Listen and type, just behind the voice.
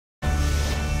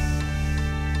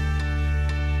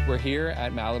We're here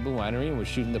at Malibu Winery and we're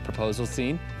shooting the proposal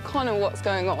scene. Connor, what's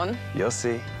going on? You'll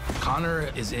see.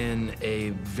 Connor is in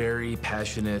a very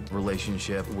passionate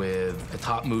relationship with a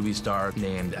top movie star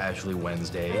named Ashley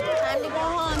Wednesday. Time to go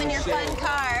home in your fun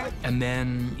car. And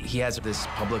then he has this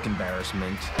public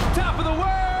embarrassment. Top of the world!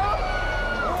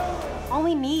 All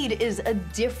we need is a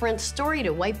different story to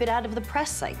wipe it out of the press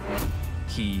cycle.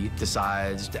 He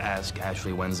decides to ask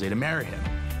Ashley Wednesday to marry him.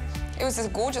 It was this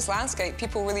gorgeous landscape.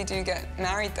 People really do get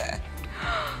married there.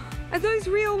 Are those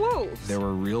real wolves? There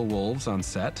were real wolves on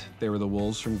set. They were the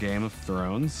wolves from Game of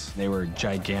Thrones. They were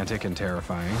gigantic and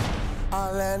terrifying. I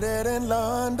landed in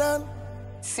London.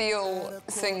 Seal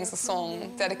sings a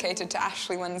song dedicated to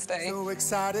Ashley Wednesday. So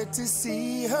excited to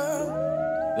see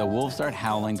her. The wolves start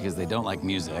howling because they don't like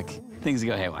music. Things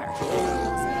go haywire.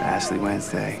 Ashley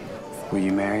Wednesday, will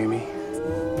you marry me?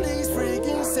 Please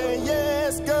freaking say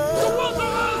yes, girl.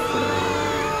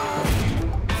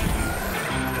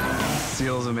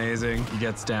 Seal's amazing. He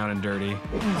gets down and dirty.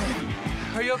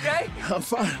 Are you okay? I'm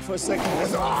fine for a second.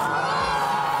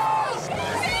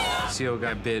 Seal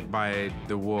got bit by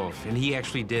the wolf, and he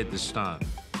actually did the stunt.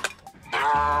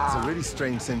 It's a really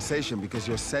strange sensation because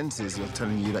your senses are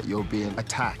telling you that you're being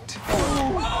attacked.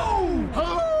 Oh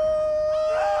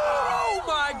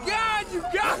my God, you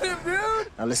got him, dude!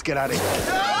 Now let's get out of here.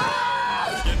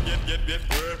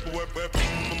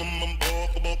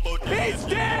 He's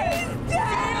dead! He's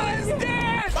dead! He's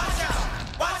dead! Watch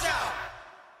out! Watch out!